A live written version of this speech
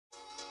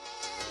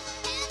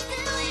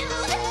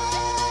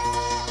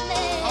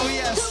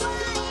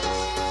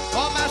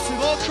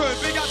crew,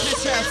 big up your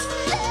chest.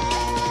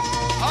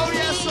 Oh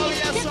yes, oh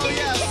yes, oh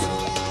yes.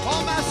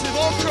 All massive,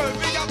 all crew,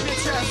 big up your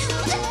chest.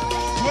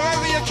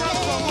 Wherever you come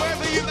from,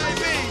 wherever you may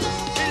be,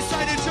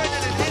 inside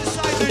Adrenalin,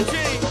 inside the G.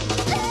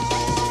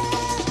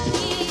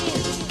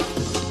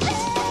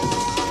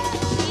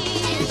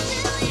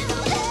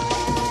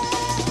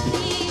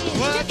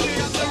 Working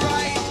up the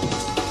rain,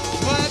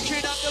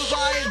 working up the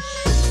vine,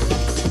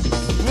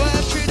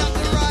 working up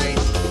the rain,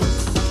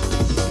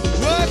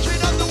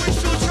 working up the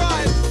whistle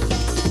tribe,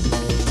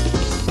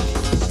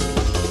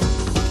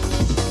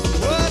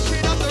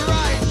 working up the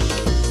rain,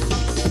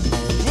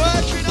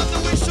 working up the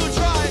whistle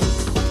tribe.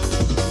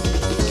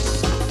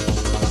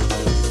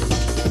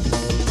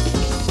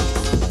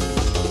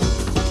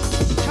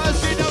 Cause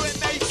you know it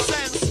makes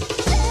sense.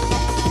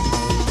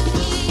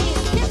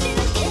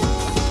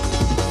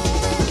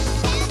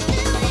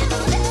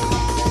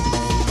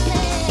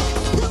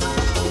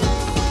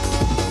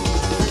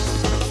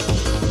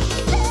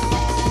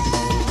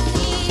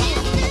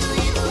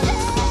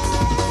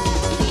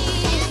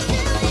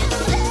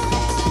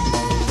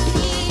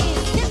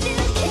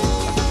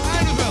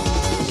 Annabelle,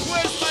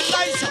 where's my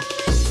laser?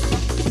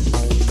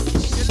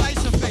 Your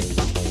laser thing.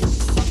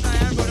 I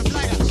am with a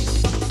blagger.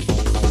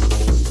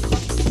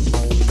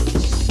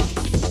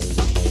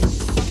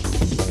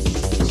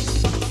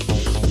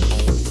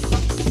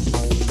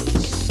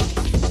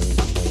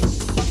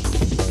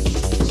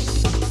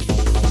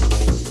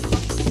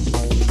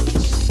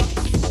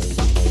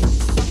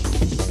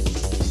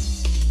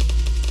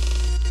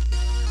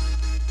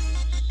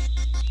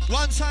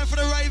 One time for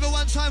the raver,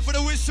 one time for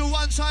the whistle,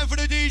 one time for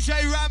the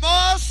DJ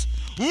Ramos.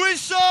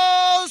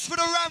 Whistles for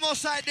the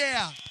Ramos out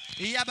there.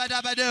 Yabba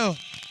dabba do.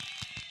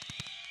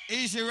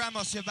 Easy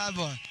Ramos, you bad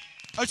boy.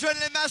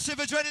 Adrenalin massive,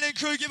 Adrenalin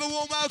crew, give a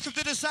warm welcome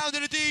to the sound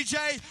of the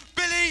DJ,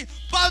 Billy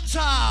Bunter.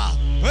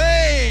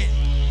 Hey!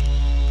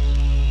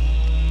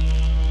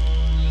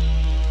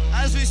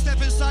 As we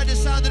step inside the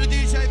sound of the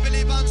DJ,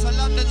 Billy Bunter,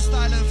 London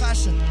style and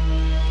fashion.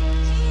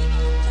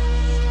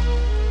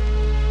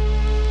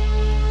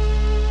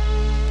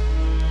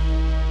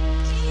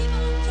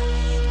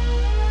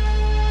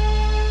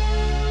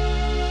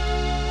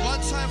 One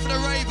time for the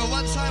raver,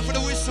 one time for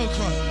the whistle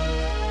crew.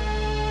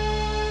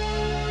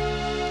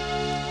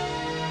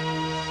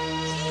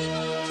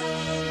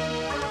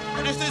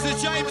 And if there's a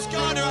James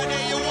Garner out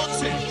there you're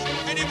wanting,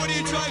 anybody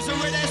who drives a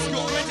red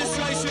Escort,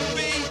 registration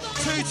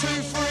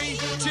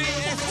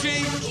B223GFG,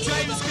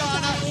 James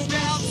Garner,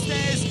 get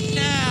upstairs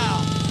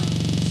now.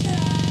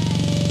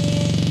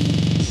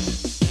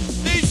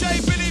 DJ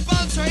Billy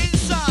Bunter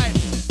inside.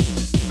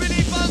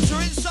 Billy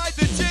Bunter inside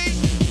the G.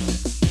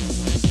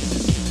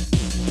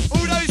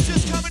 All those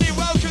just coming in,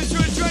 welcome to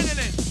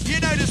Adrenalin. You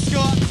know the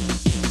score.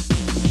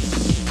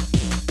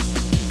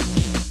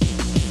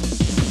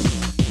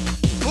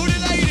 All the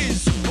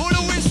ladies, all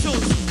the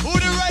whistles, all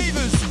the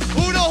ravers,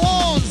 all the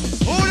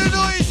horns, all the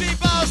noisy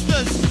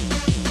bastards.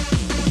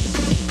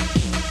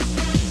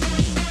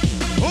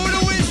 All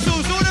the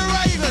whistles, all the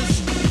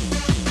ravers.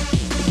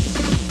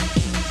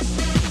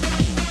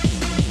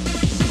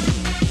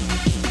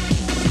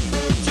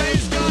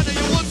 James Garner,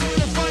 you're wanted at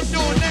the front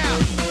door now.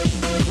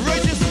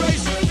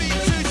 Registration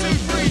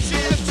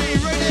B223GFG,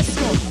 Red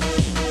Escort.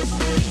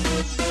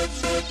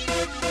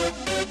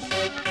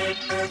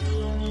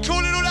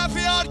 Calling all out for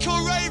the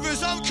hardcore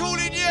ravers, I'm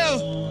calling you.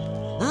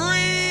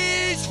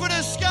 Reach for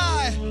the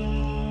sky.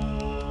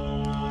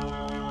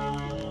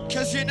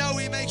 Cause you know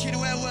we make it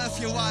well worth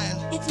your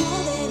while. It's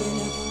more than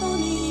enough for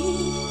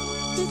me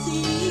to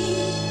see.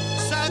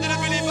 Sound of the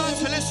Billy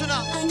Bunter, listen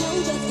up. I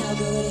know just how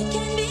good it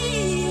can be.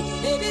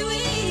 Baby, we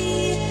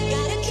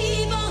gotta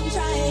keep on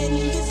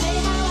trying to say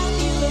how I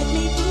feel. Let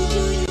me prove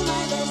to you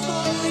my best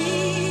story.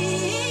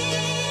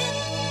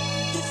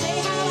 To say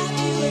how I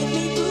feel. Let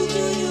me prove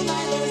to you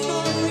my best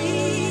story.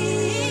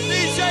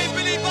 DJ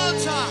Billy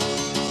Bunter,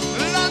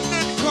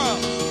 London crew.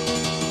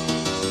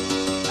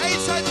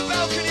 Outside the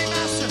balcony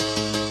massive.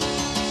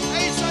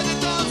 Outside the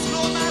dance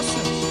floor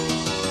massive.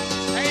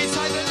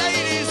 Outside the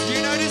ladies, you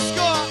know the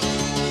score.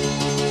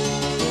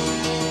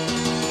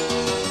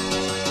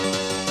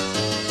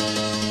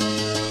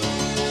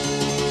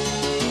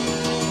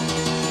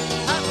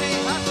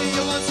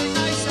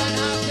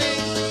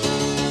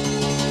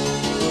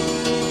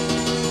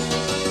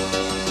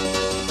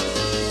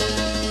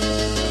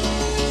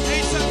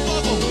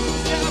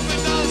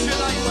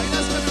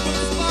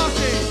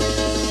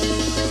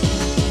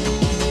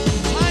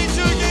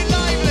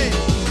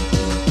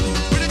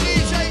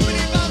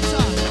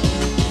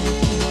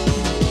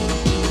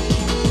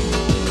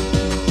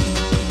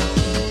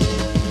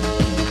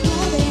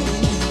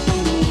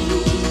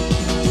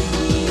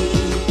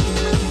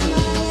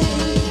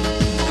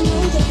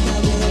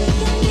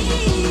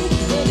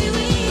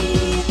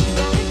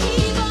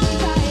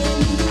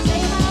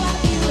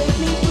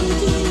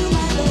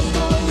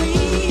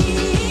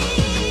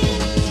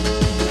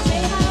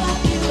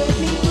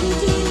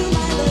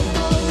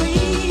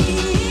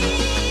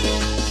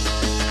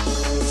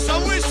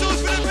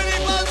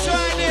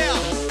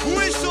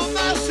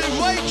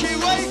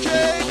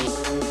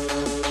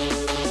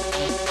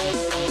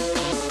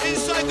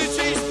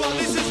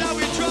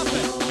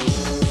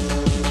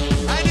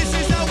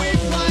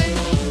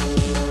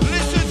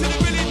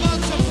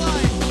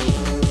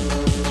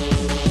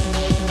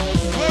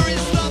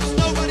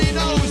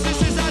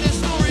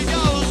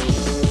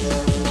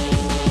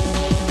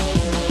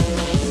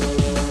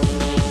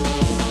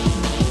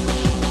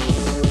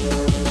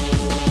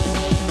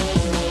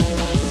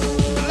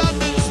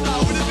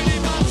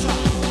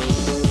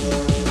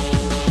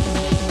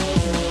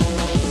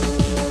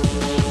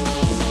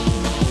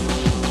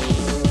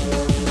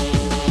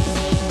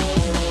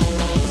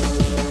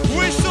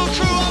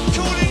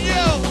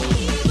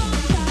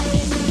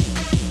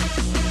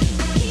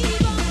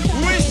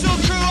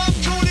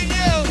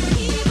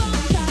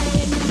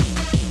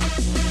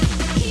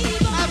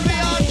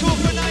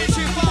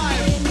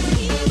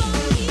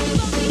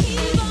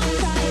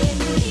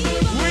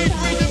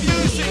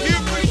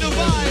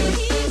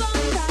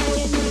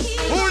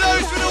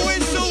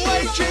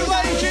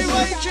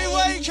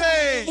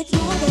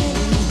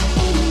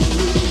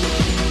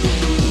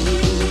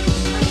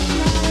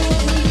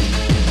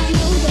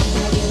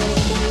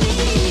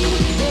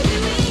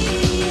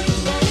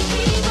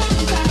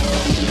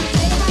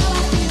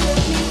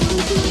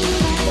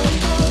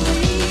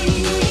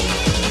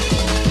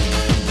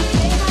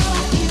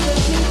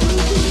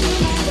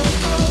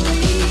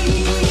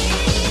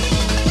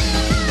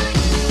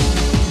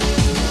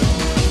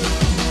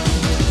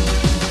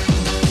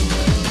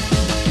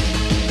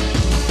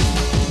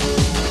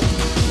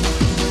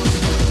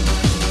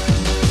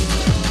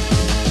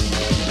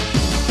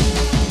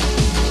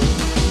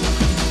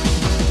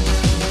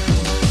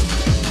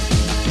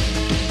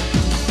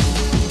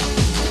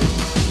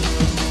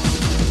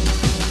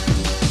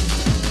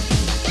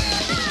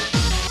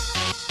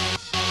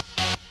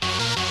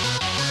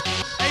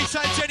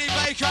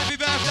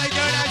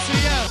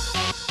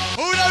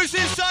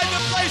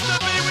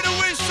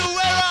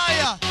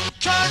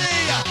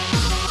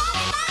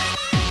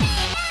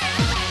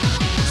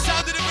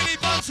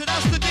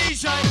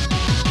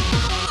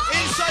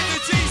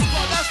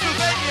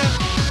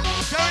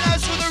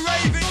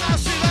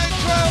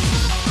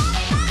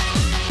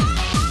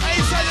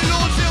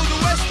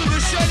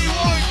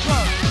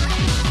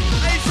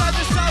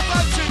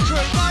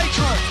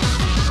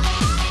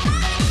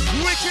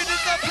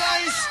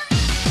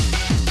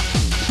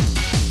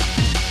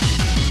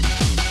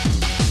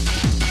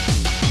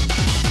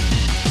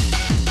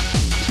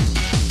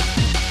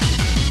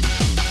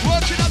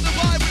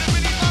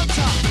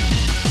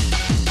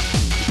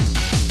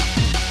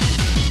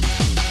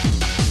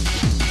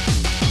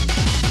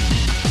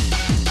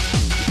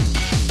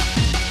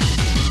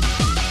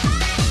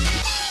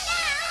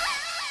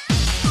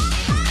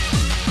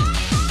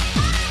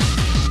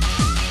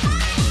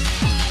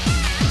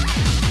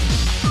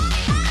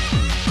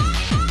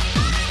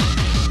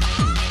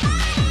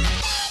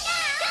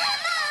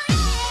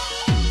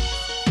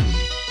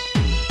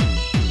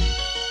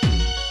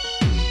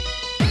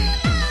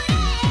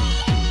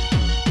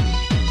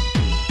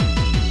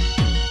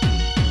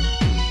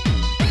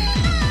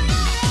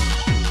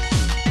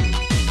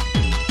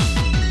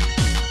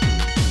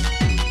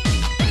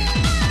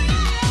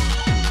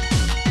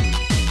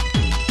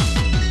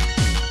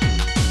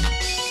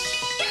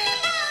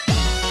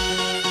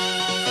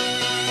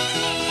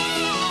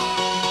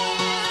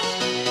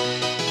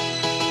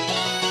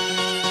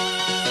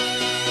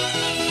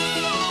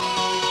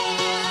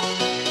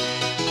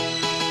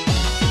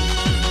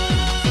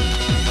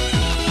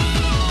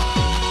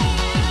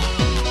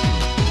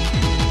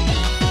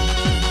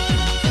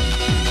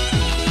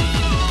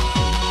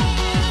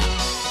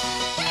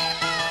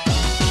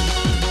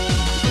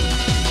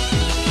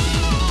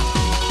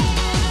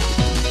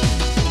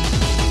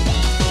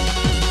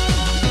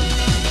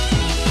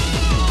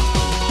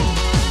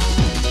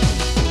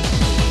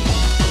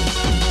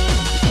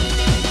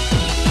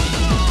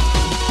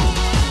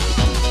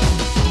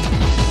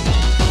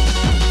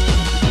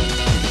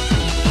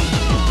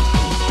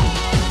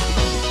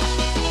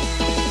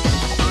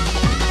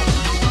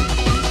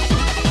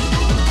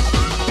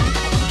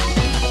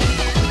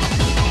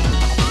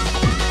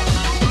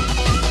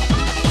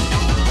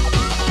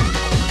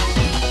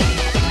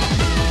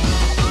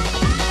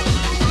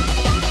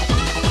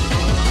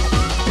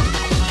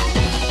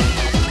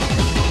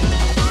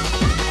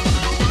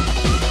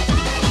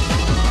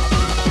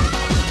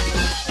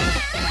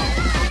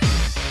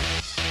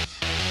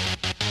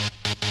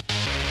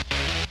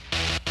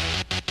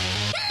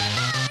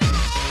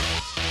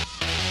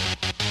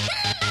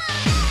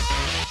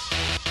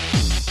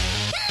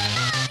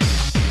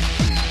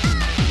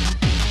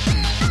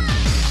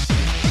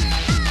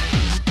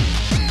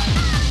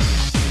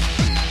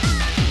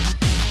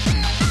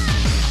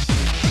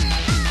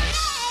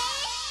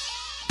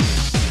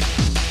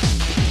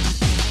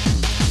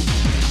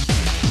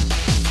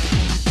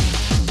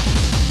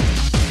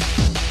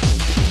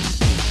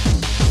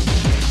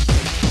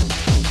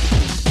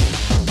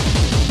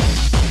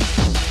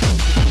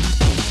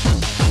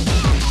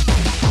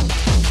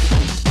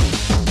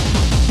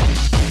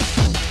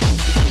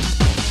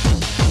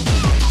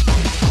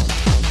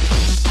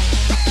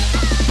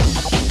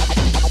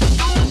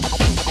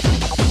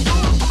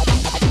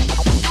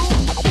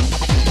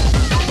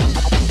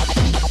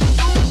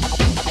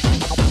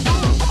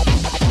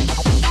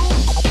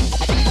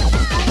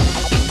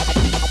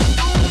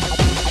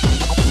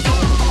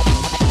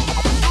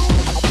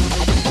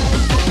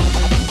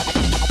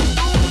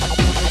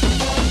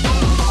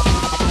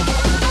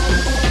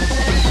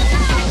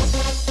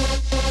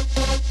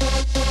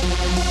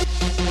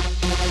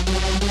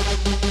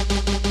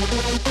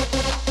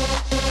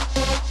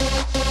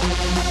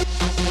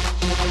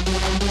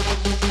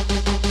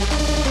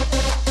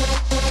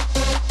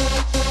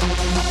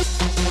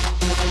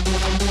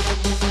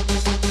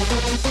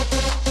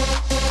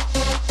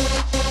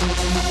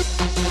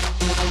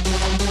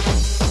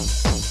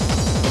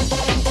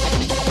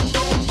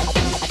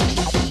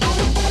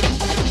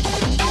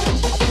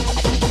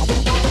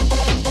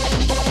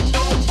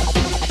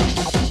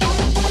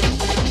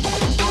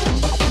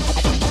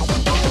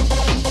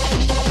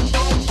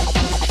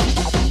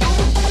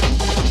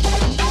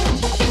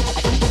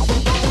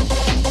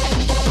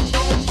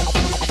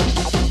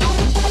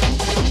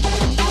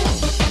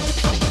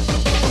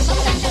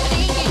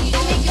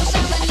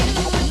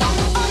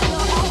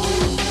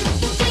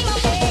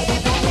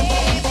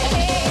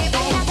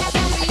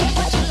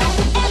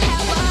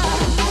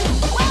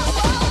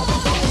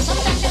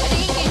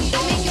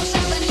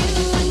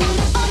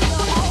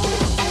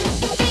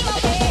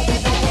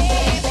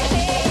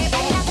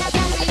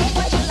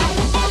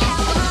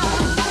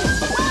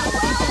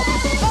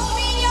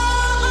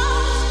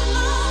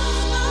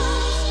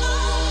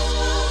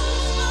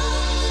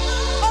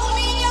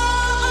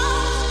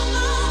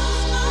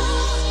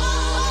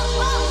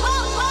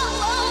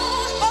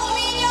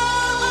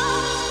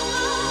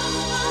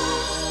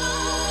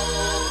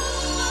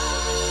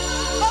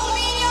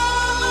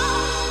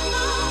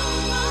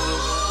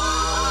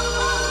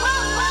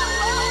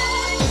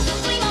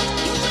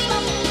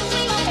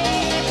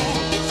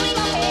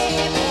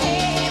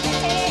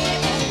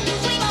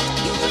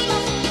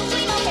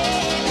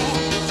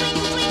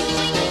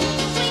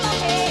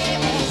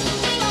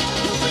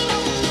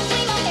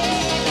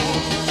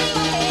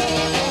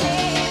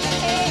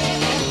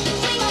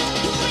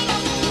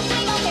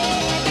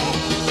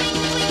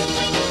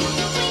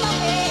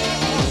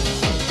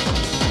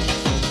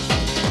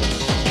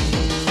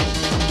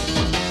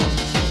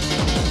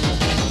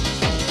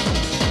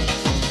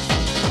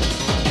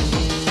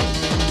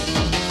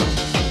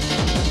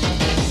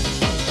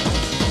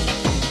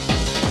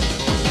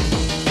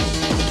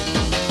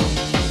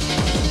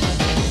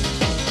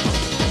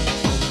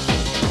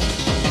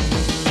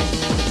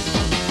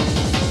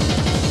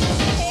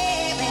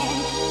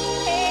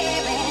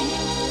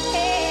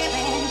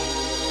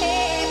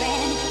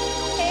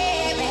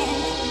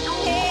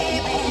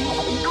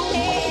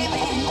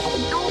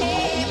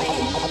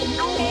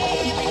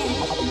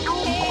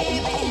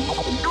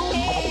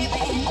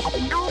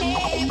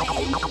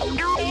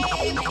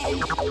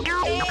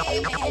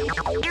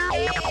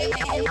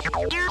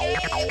 Inside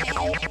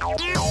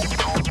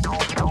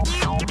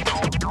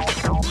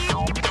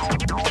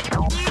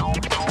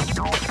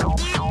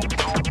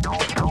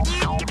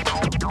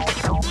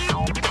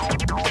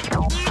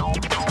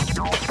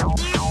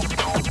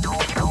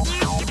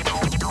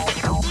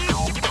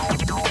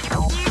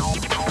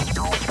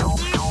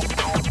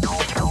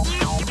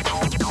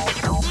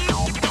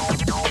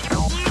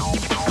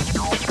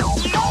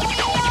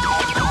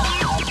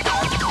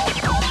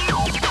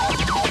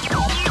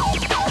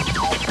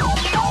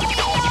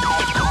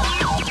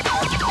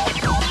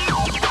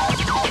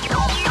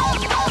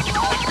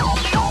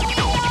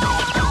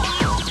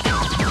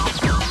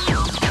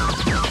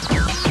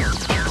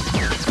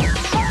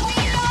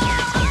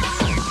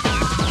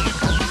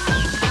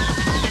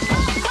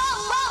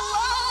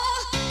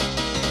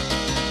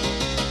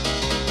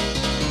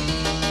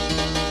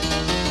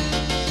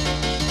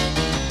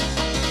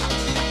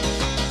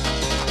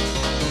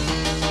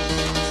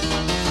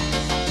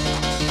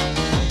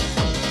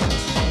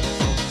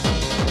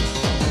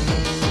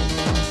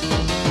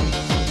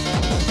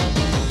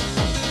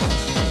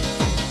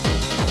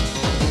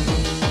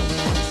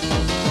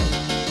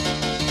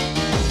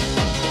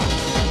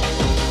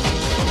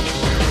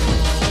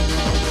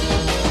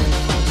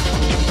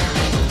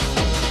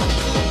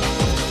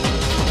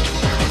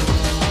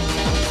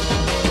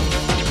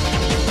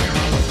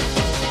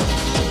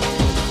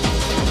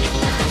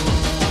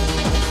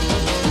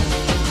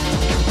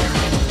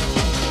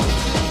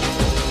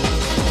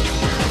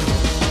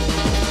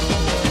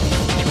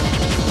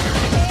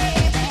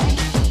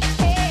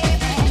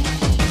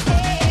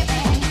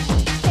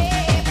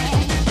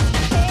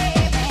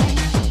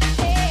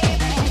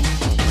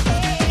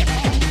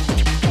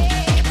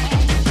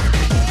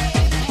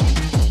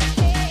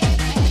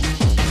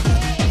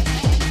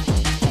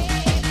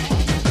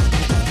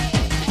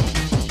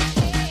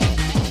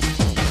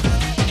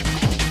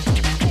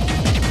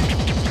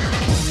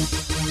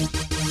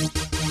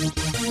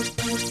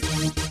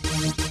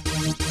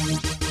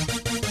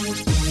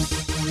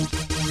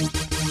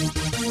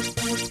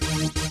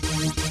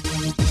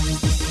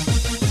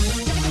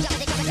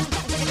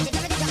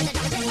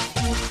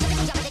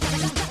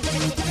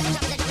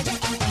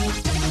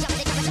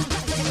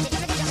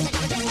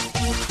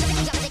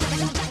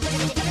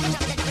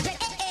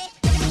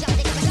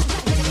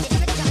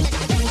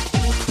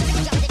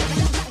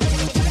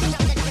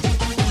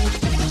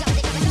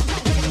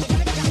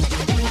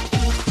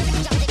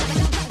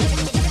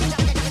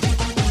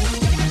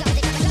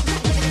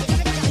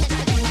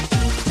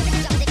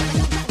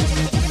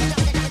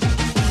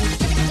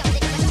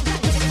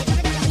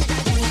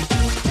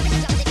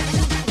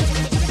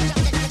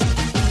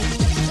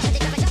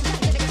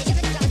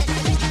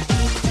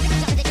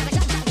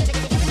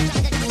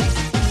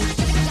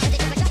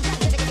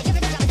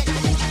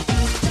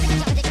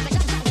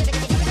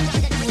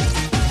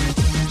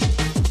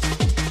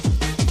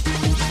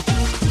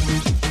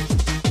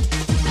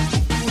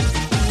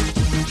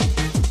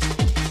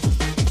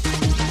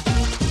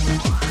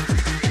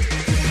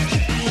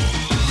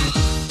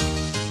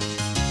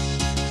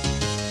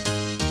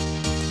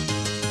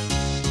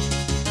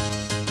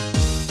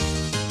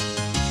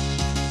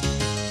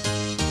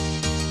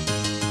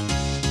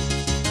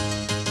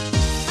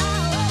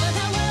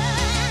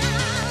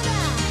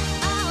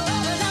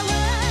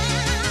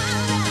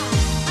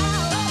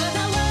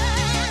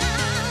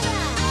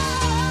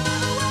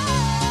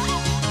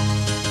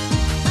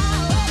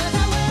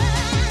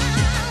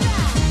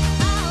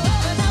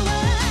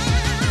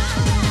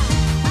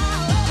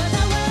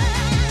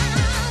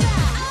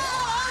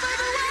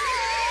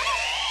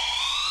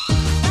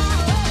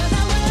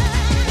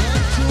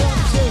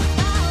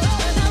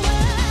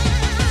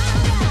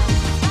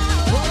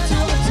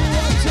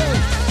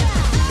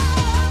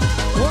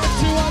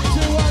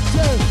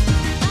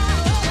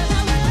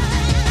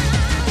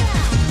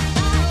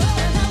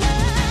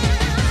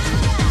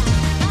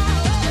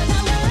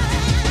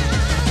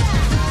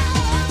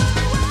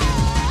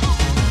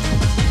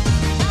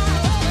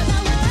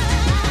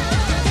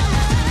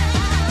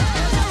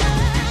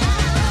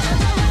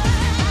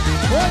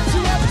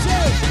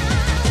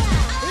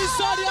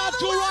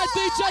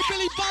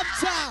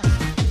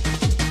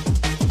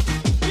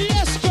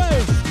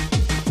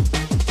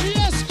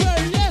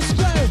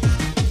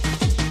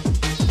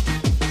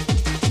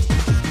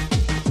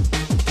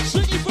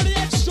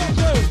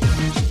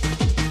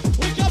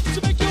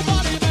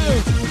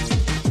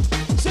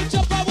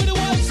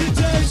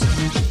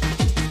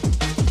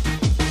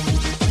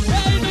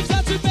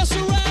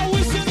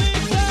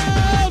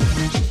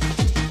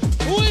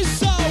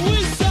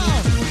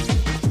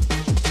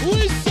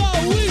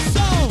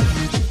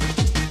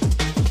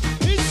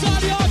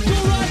the hardcore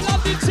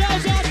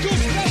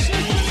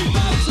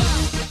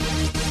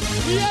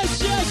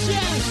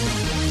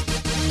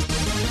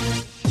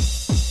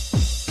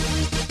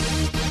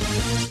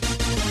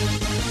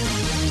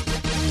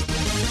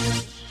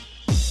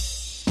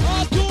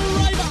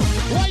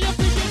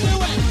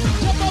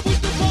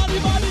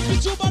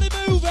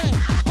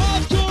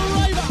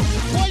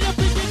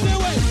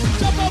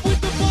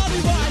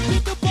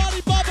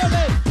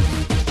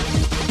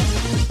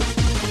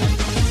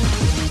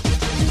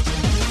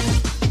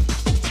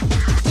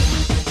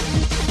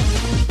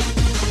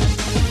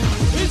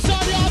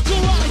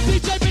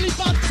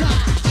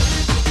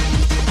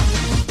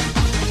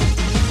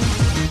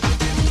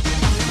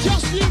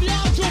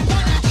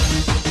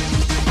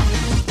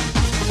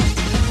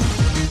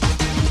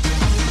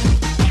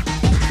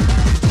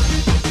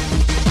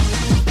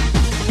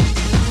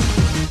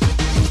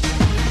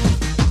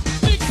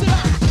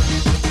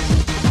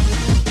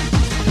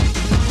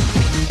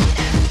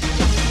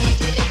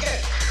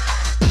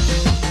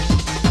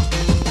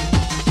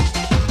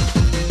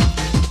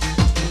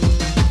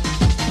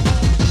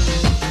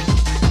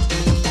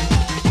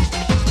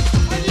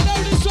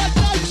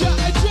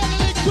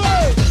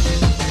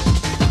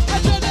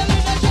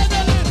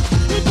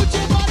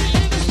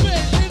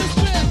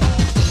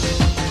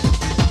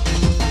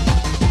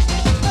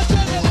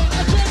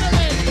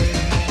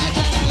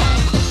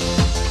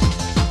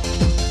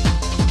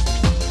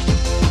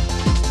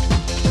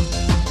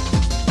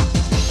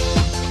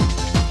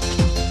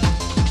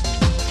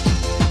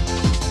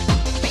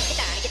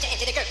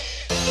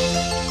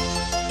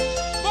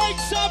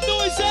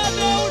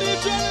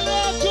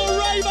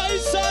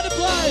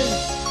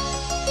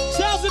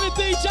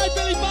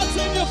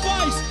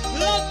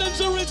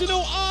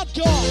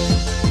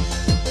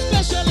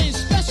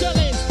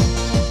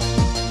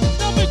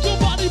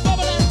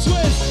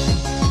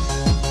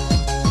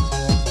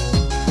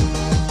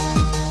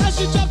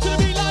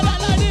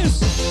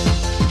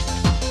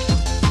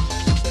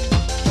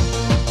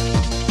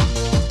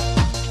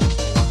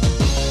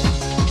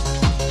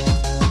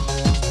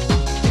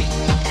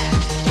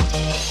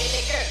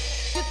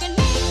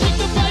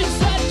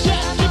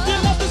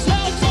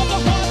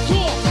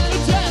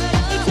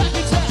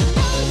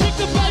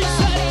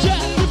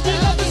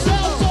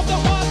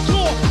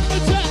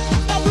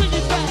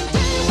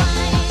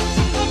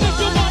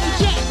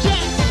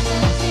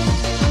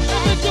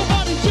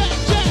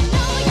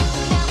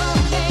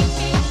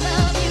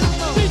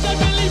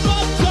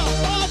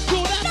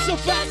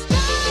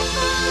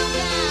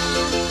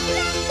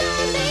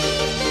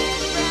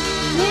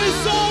We're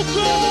so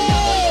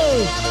cool!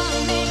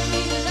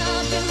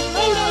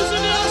 Who knows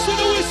in the house with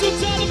the whistle?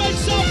 Tell them make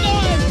some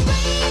noise!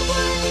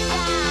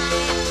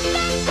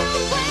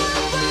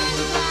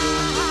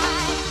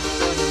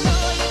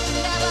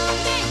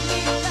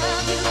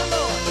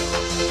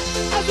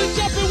 As we're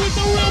jumping with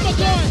the rubber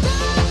toy,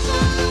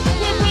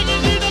 we're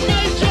bringing in the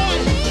main joy.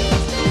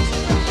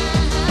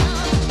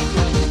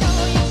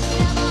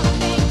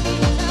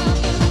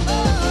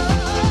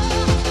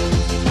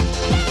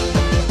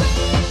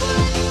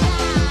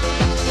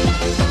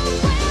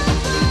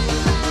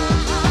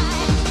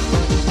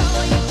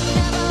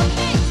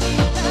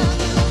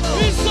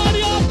 Inside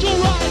the outdoor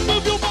ride,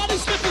 move your body,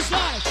 slip and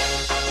slide.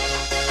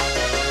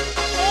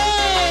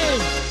 Hey!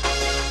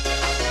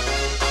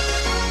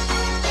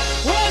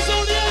 Where's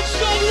all the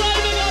extra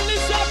riding on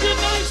this happy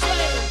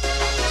nicely?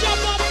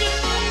 Jump up, get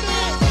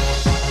lively.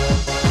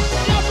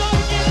 Jump up,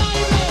 get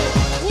lively.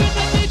 With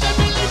the DJ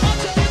Billy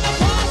Bunter in the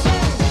party.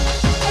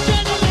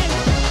 Adrenalin,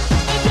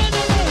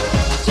 adrenaline.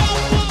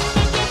 Jump up,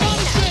 make your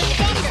body spin,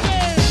 body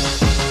spin.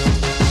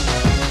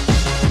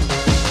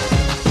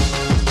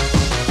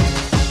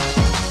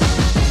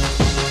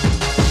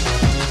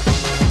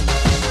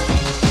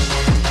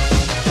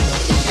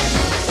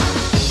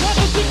 Why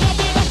don't you come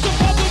in, that's the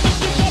problem, make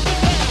you jump and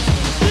dance.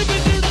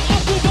 Living in the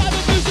upper by the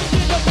music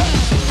in the band.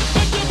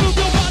 Make you move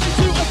your body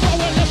to and fro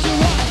and left to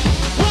right.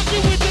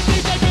 Rocking with the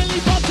DJ Billy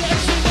Bunter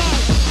every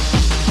night.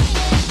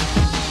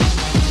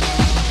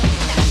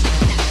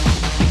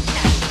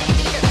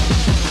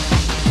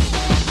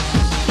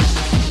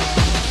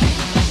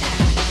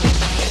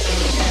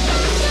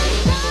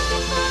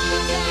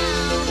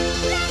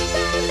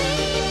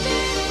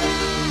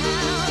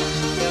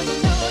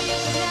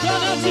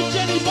 Shout out to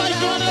Jenny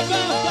Baker on her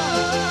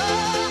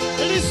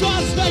birthday. And this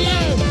one's for you.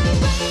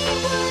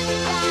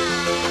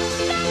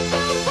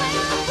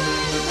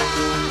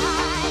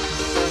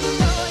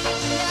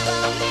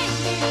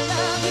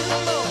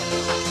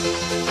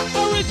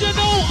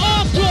 Original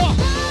encore.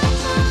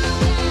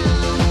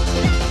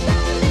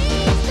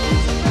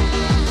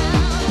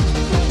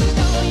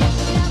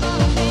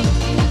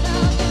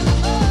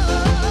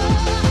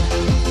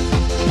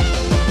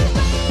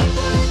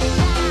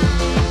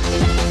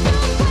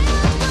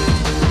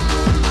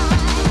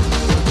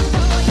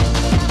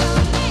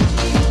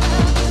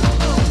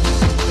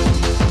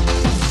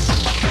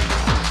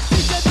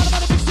 She said,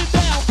 "Nobody mix it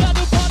down, got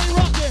the party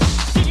rocking.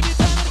 Kicking it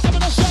down and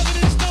coming on shoving,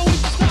 there's no way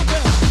to stop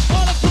it.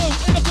 All the crew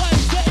in the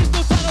place, there is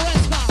no time to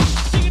rest now.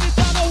 Kicking it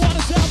down, no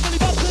water sound, Billy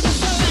Bunter the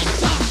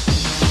selector.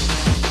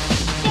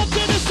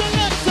 Bunter the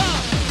selector.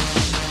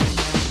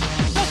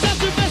 That's how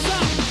to mess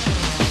up.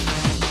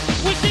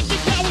 We kick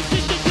it down, we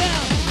kick it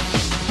down.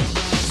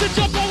 So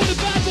jump on with the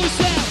bad boy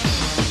sound.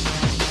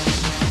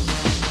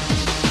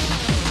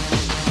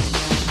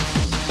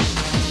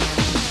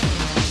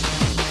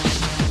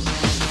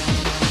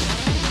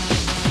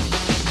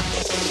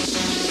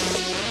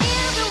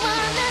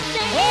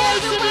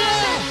 Hands in the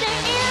air.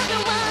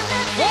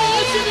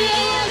 Hands in the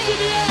air, hands in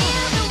the air.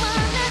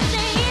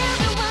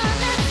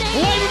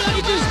 Wave it like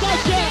you just got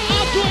there.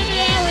 Outdoor in the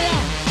area.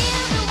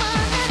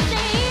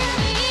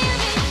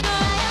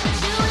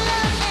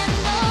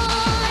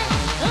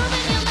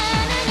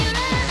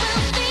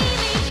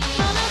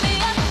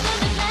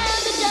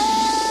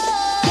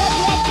 Top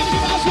rock, gonna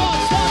give us one.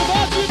 Start the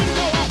bar, two minutes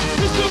go up.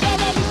 Let's do that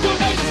rock, let's do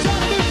that. It's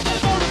time to do it, get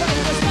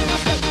motivated. Let's make our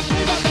step,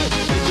 leave our day.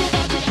 It's your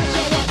body, it's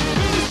your one.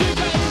 Finish the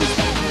game, in the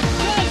step.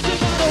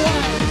 Dancing by the way.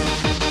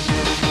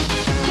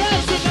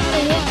 Dancing by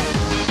the way.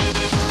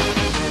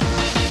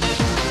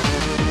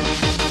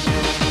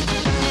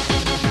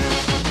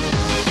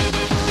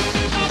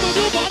 Now move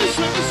your body,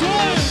 swing and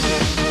swing.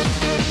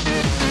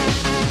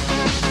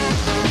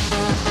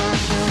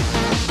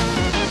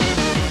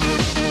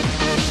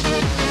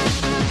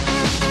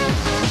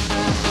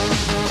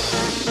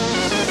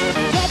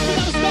 Stomping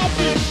and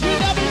stomping,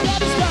 with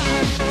everybody's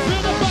time.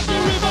 Feel the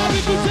fucking river, we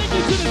can take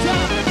you to the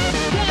top.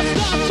 Can't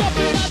stop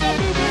jumping and they're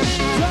moving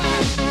in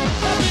time.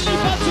 That Billy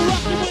Bunter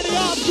rocking with the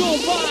outdoor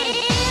vibe.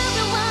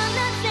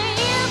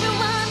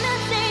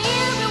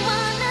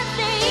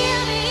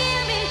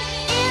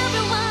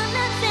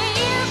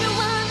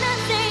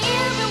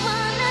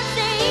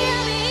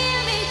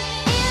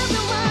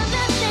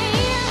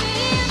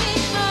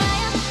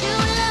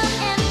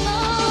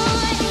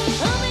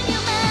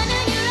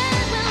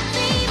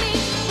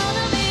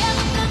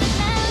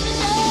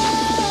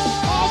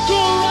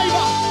 Outdoor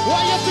raver,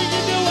 what you think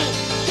you're doing?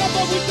 Jump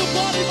up with the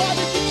party vibe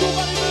and get your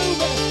body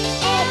moving.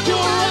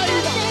 Outdoor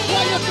raver,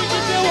 what you think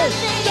you're doing?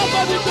 Jump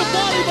up with the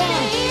party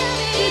vibe.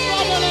 Keep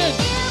bubbling.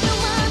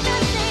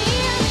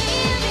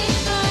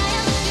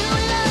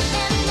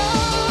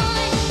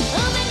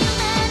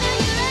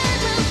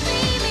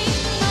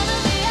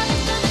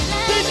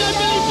 DJ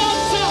Billy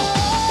Bunter.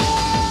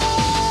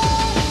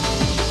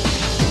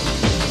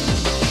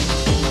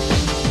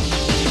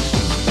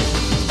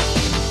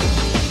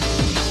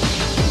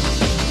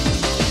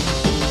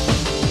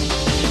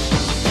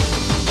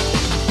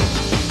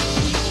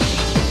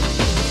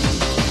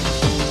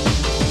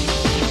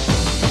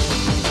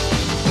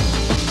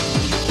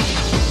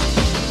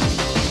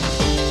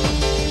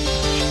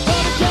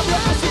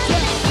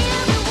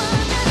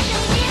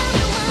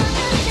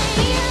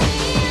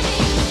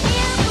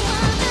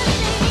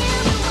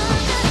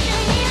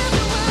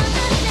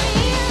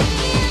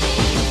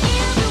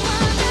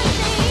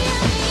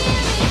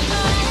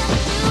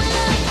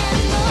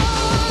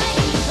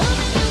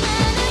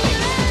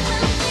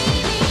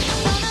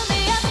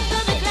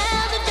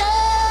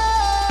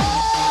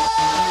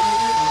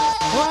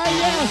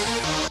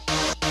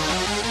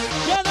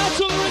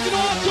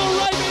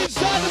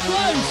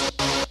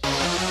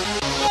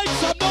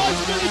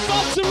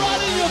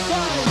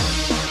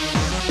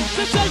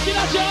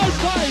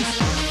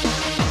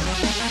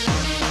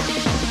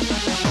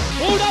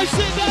 Don't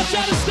sit down,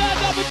 try to stand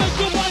up and make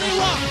your body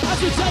rock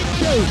as we take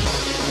you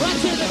right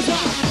to the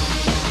top.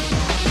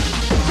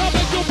 So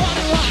make your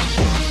body rock.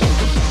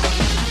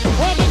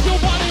 Oh, make your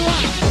body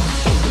rock.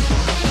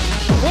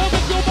 Oh,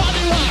 make your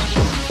body rock.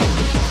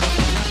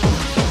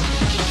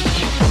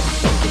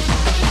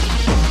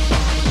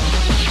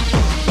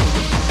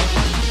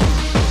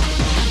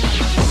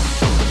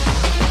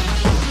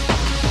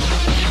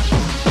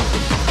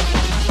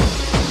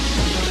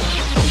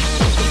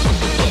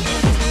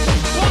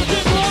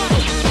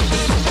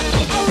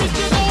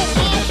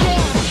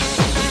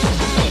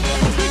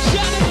 Big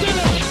shout out to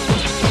them.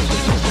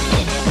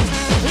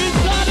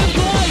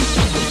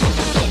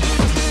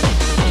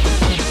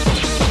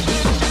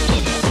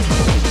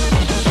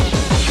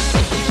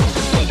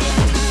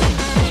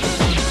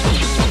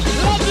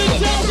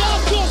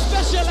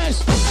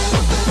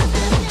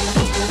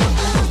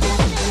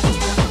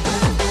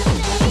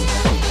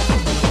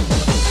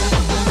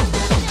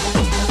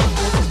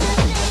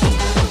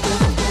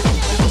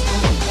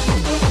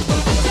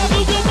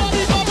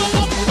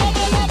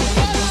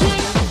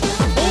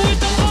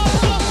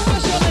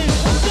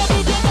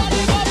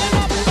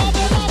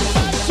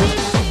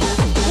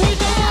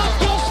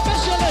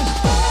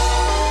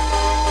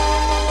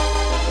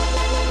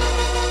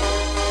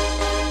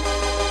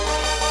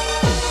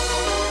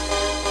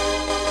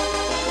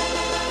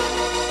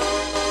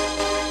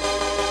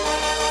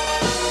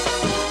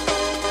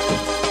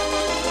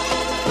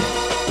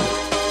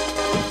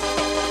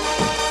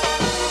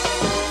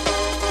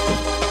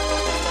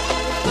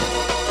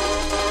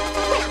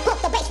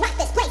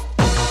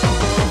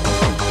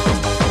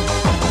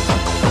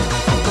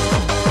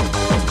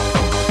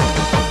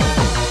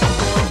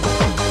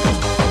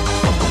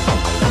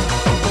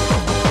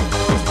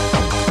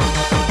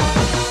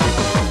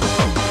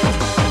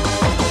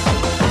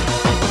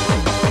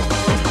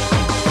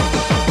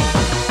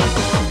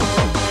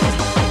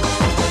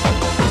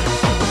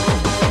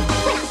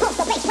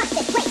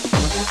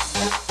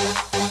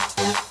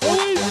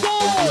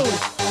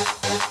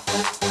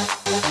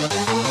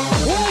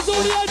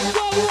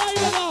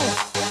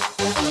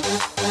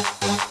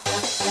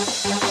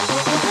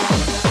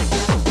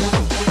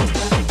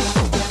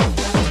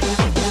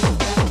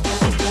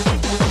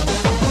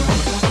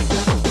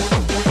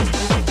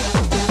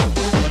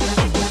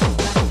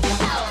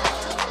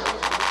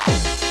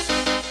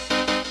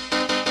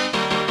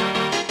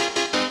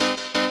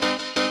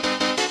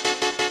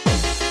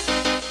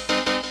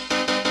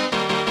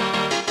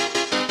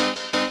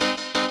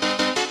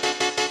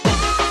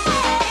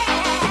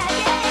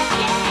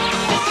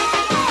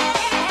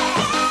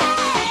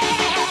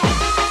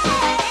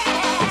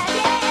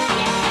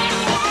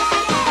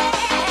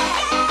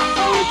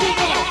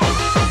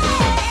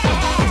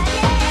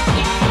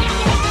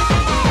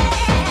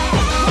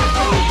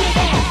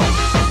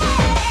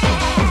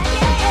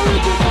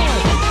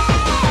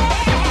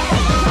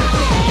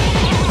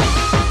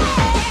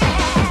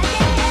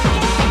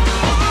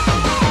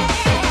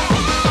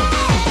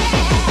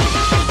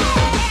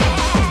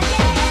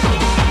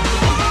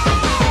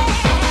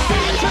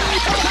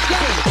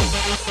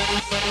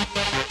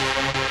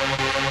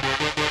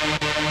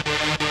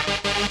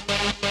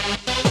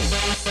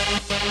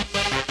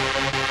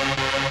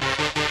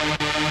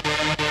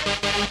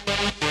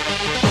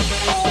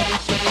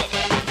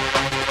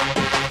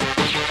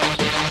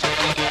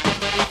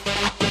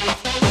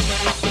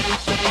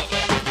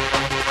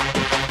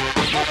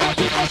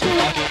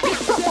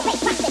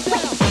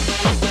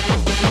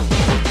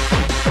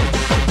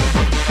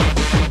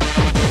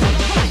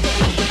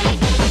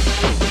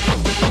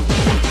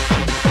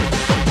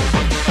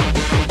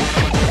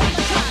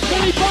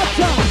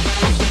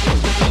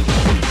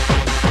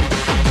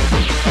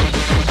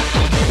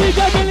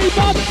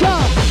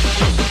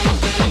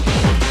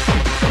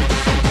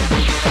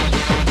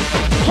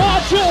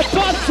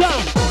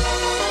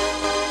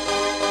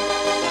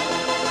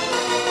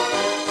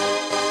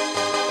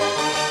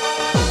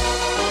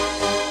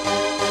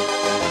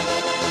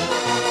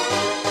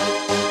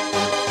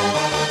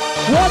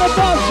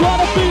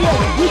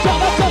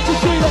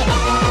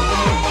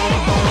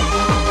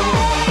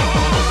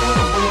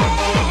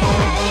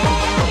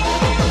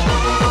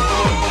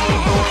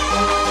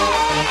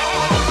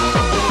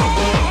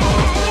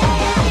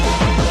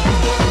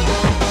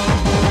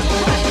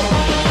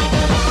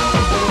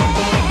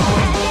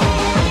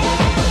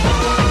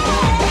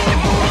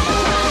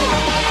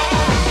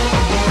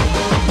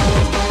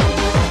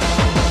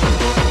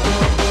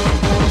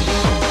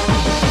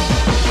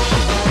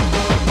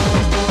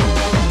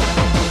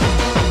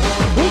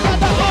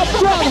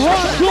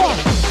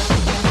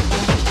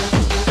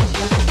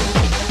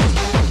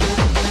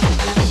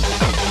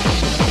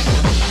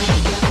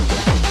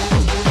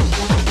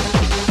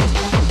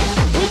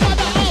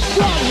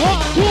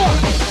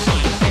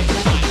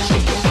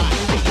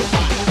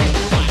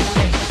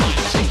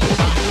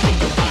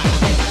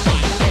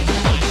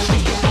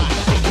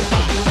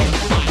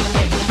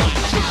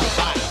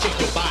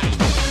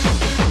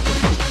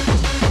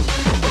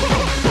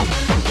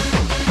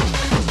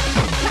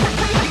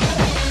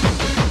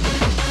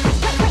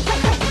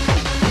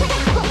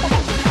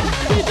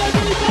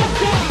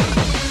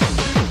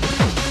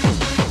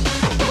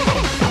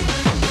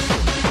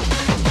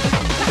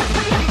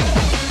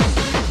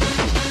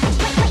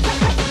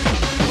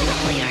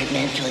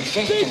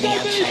 exist in the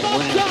outside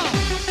world.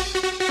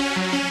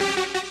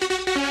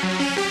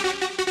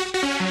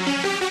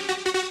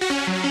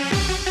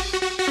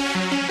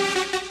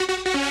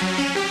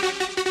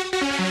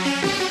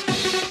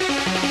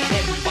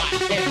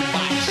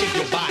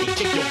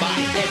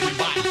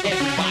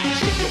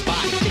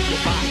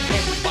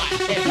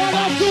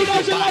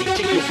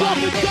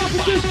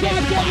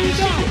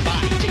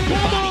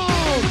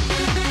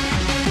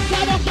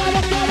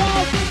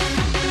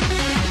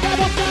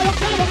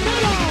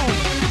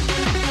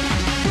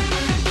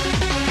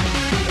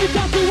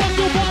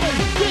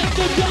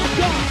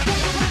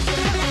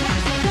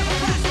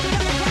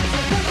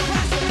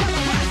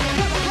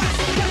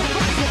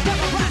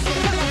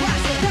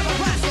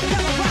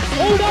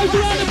 All those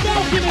around the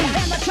balcony,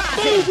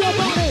 move your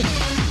body.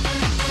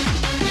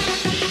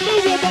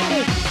 Move your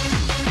body.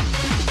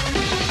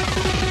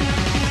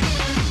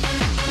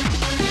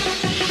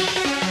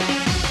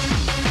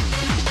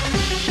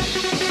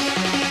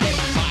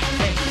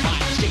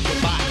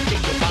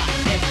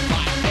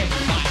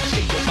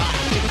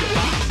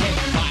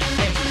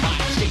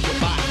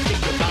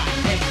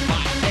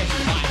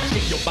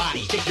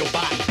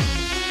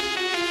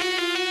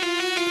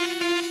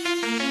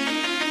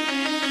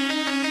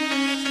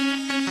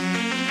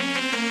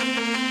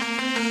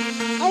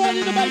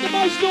 Make the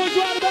most noise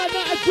right about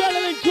that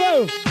Adrenalin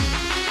crew.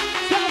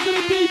 Sounds of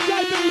the DJ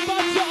Billy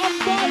Bunter on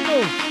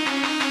vinyl.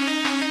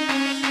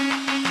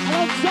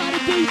 Alongside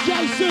the DJ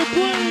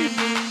Supreme.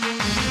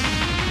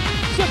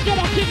 So come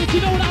on, kick it,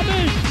 you know what I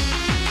mean?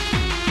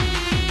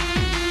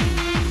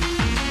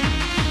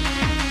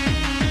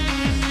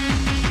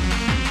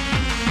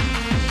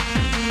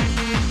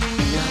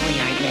 No, we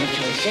aren't meant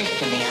to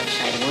exist in the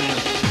outside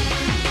world.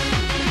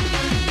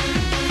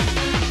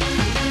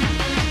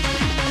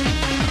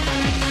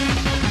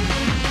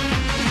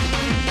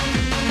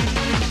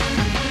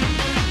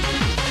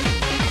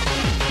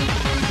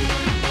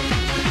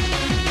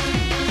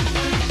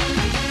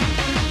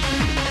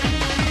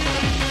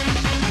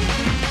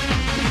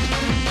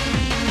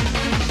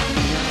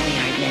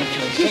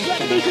 Just let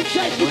the music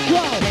take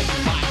control.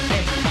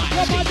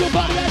 Now mind your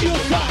body at your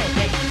side.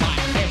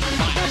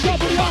 Now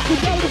jump on the arc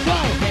and go with the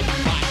flow.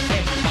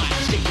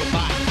 Shake your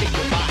body, shake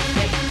your body,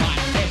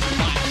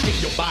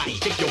 shake your body,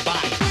 shake your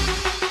body.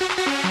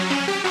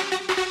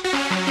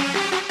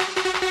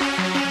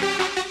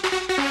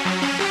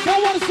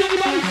 Don't want to see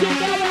anybody sit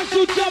down, want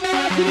to jump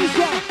around to this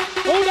one.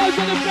 All those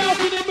on the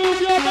balcony, move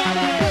your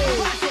body.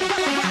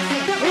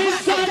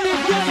 Inside the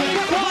Adrenalin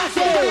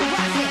party.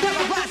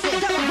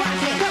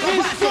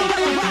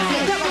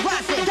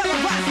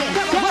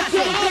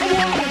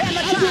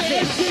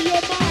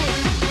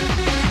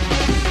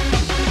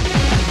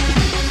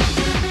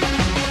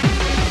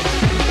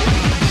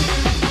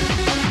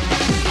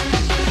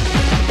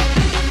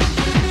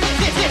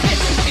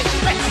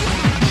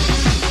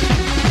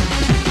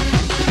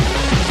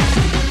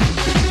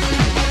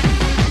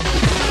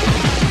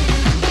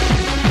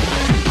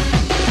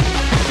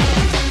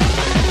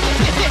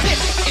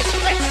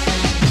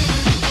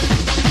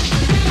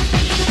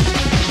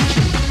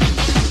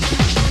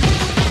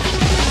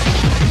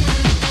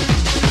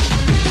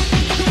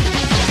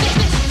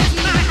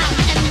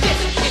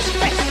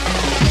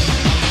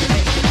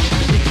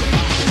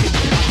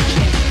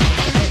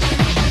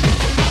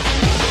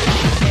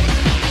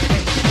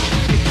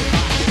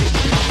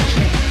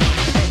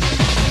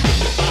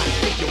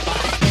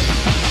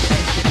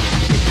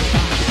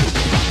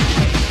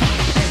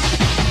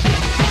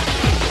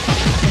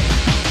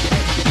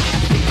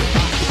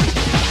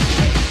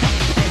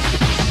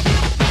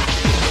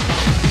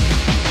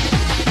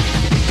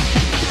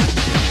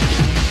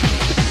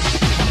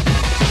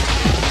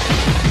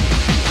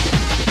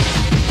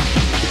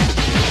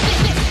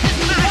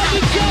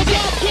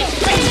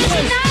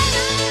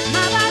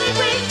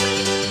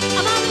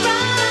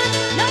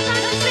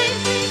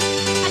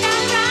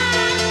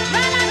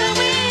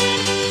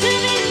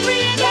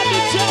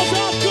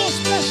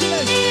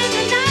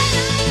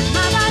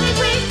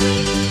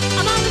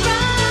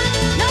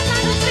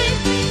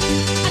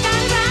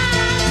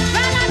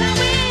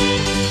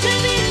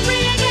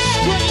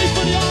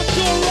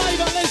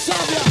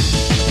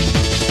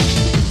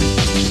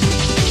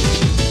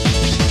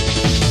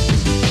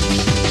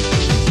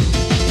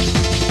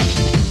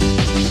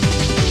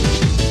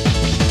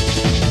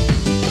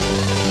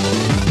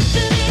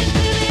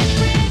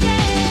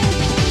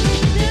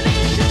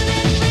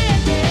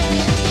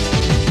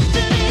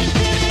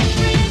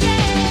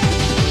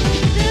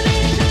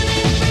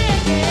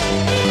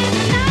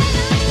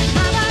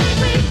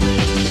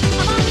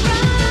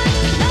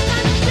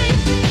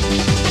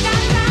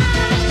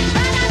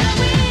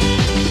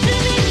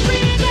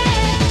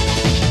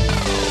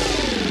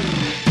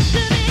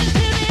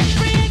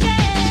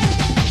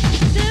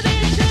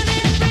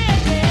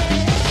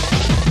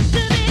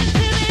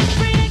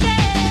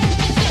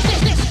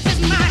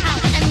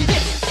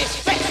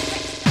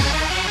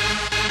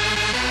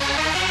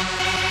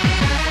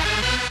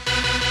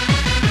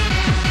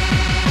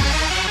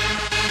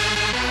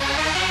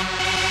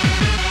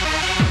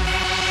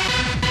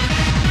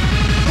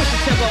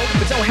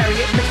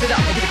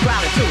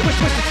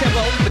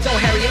 but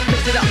don't hurry it.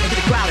 Mix it up and get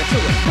the crowd into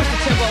it. Push the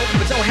tempo,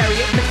 but don't hurry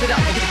it. Mix it up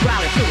and get the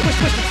crowd into it.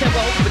 Push the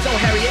tempo, but don't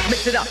hurry it.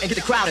 Mix it up and get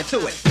the crowd into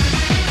it.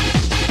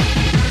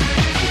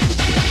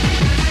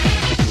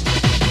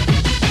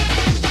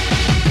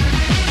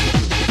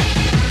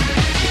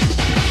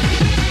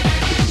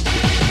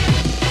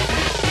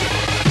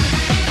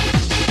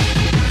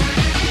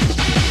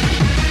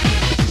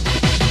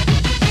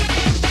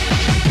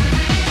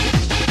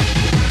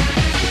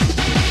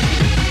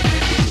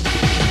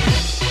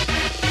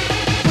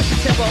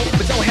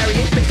 But don't hurry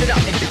it, mix it up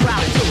and get the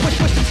crowd into it.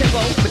 Push the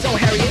tempo, but don't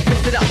hurry it,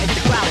 mix it up and get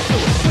the crowd into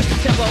it. Push the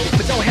tempo,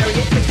 but don't hurry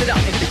it, mix it up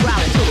and get the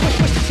crowd into it.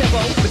 Push the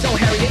tempo, but don't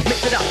hurry it,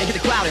 mix it up and get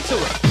the crowd into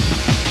it.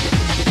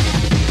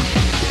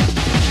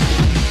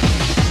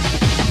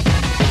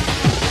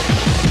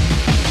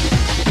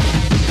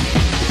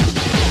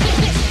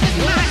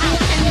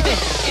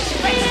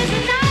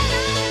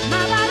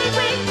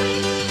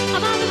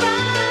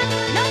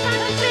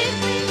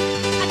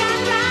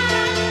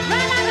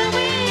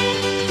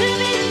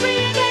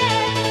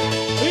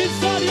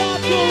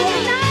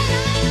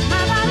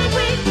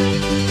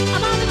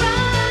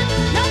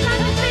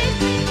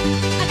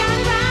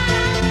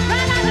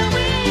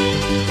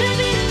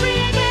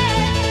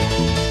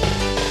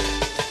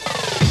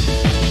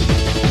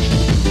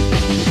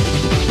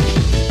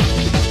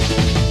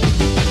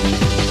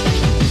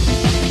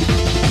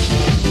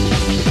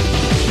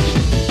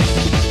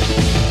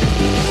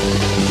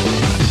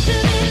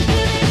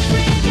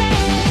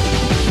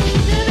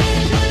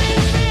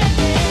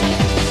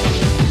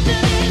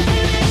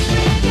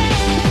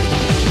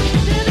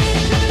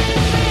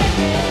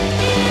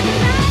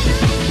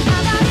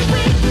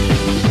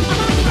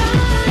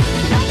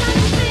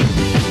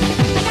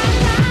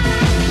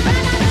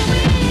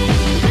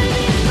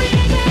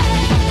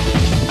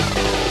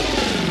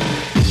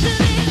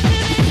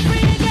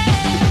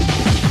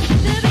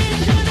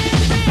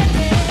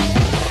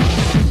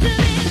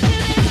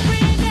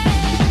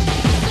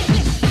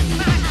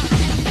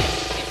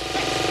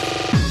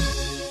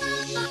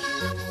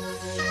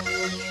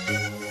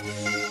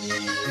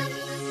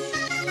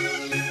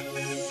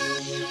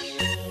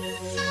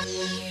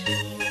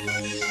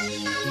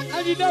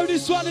 And you know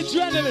this one,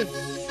 Adrenalin.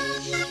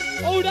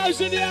 All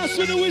those in the house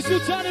with the whistle,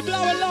 time to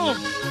blow along.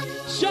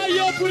 Show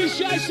your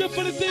appreciation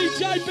for the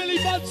DJ Billy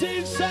Bunter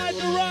inside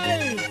the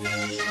rave.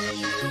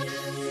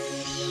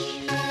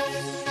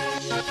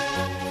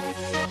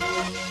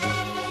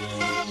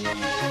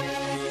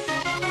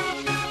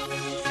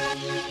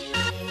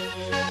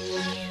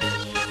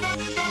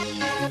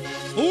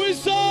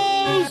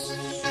 Whistles!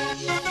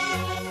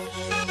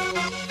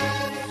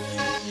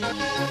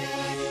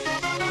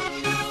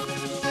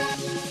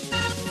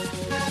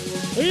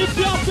 If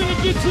you're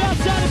feeling guitar,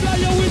 time to blow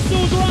your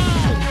whistles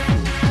right.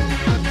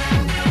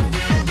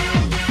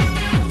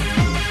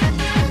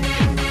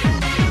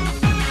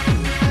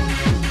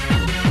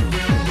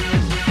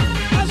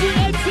 As we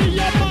enter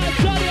your mind,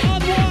 try to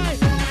unwind.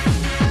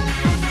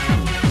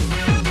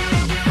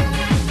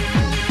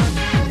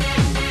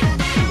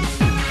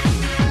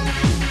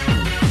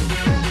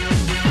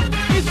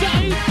 It's a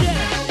easy,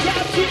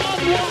 time to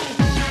unwind.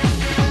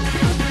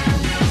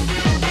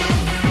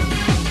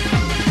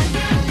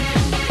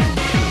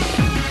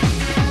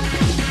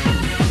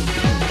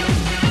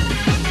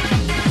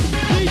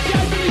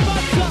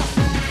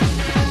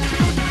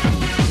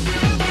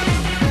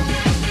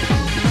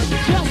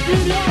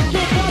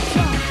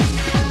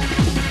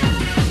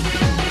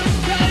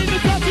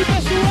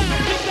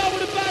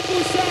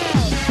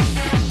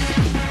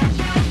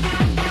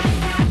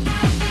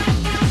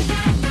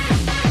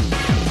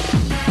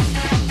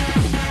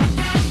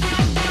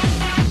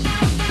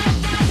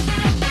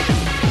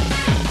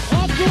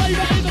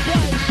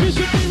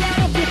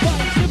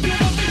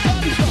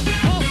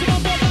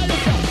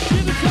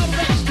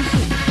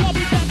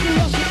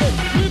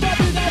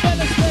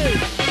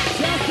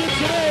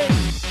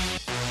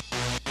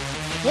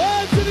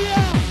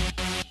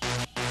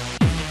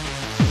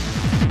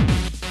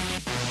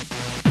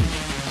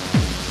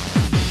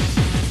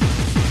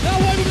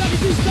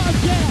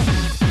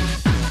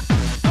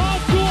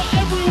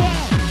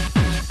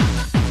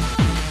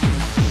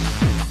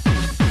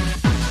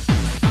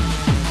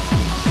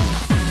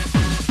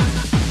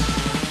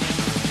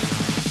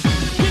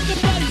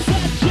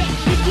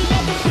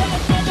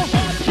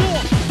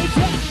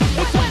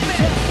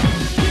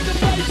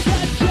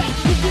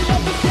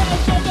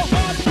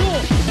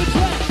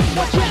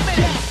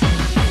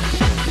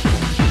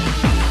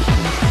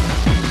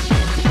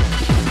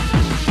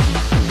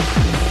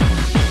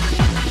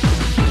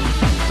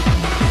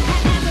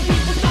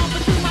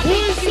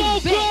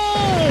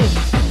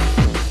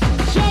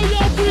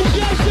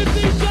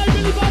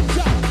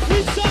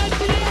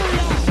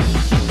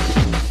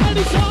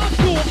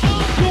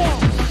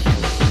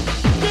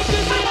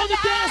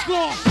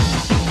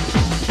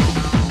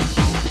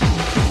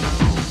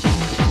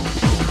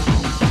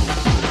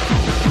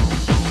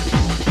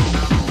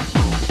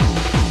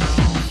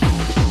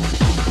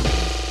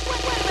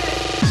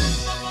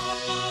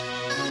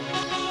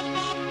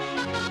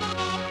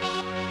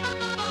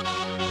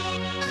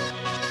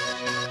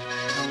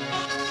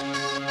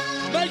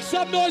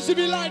 boys if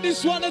you like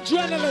this one,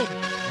 Adrenalin.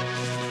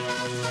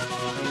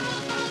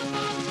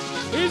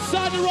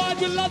 Inside the ride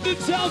with London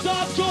Town's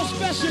hardcore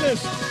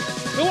specialist.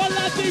 The one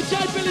like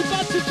DJ Billy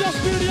Bunter just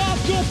through the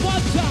hardcore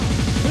Bunter.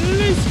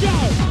 Let's go.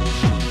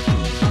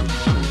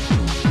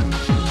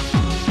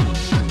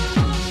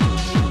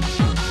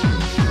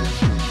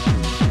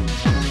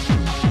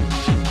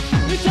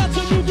 It's time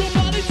to move your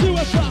body to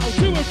and fro,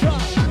 to and fro.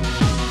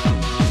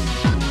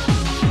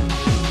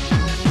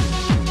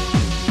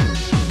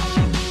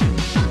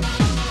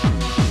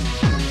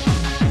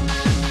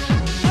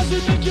 As we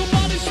make your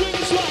body swing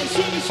and sway,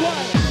 swing and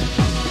sway.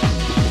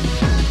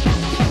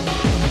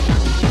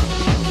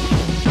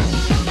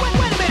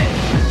 Wait a minute.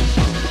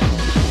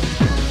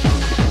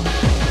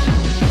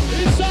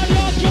 Inside the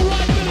hardcore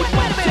ride, Billy Wait a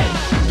Bunter. minute.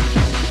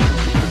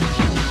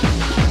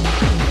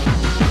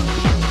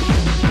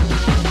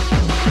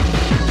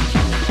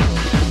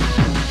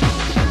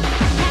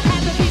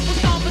 Have the people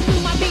stomping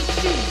through my beat,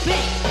 shoot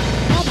back.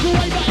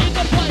 Operator in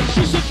the place,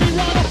 you should be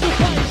right off the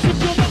base. If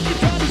you're not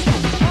entirely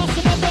stuck, ask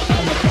them about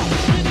where you're from.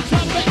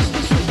 Anytime of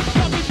ecstasy,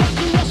 coming back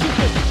to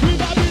recipe.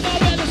 Reviving our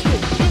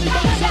medicine, Billy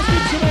Bunter sounds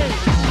good to me.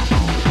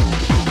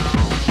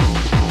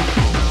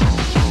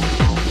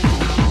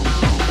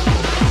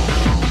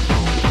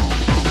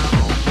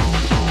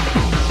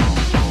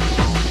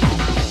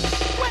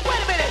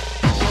 Wait a minute.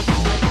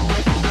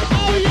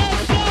 Oh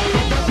yes, oh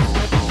yes.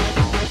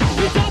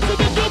 It's time to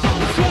make your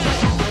body sweat.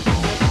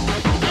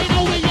 Ain't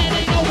over yet,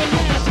 ain't over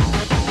yet.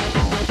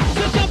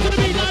 So jump to the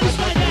beat, like this,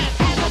 like that.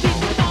 Have the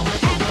people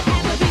stomping,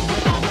 have the people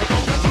stomping,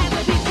 have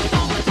the people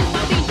stomping to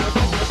my beat.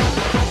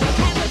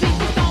 Have the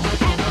people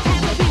stomping,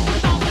 have the people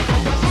stomping.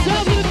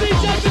 Sounds of the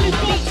DJ Billy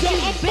Bunter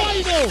on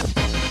vinyl.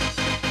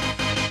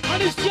 And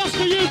it's just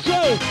for you,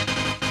 crew.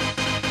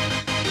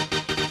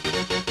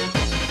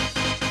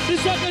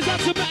 This one goes out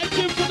to Matt and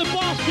Jim from the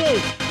Bath crew.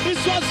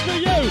 This one's for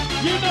you.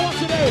 You know what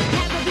to do.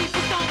 Have the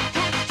people stomping,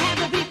 have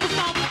the people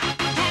stomping,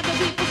 have the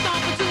people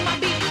stomping to my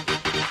beat.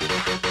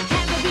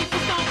 Have the people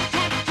stomping,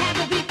 have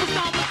the people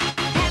stomping,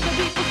 have the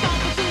people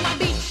stomping to my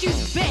beat, shoot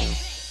back.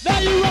 Now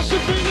you rush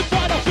and feeling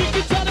fine. I think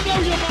it's time to blow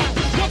your mind.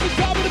 Got the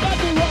time with the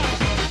battle ride.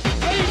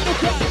 Ain't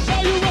gonna cry.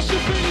 Now you rush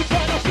and feeling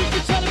fine. I think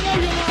it's time to blow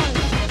your mind.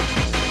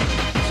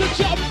 So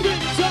jump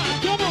big time.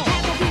 Come on.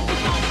 Have the people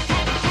stomping,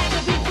 have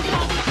the people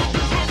stomping,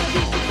 have the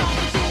people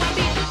stomping to my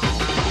beat.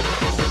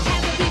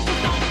 Have the people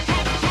stomping,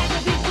 have the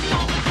people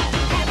stomping,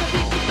 have the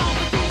people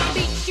stomping to my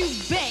beat, shoot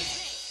back.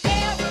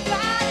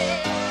 Everybody,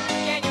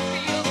 can you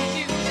feel the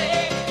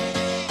music?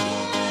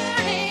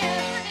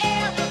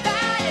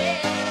 Everybody,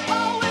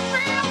 oh we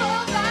feel the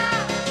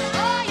vibe,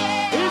 oh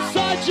yeah.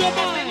 Inside your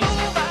mind.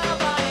 Move our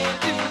body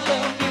to the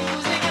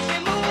music, as we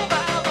move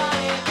our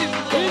body to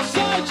the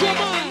Inside your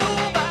mind.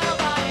 move our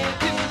body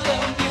to the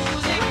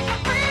music.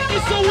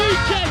 It's the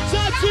weekend.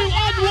 Time to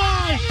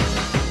unwind.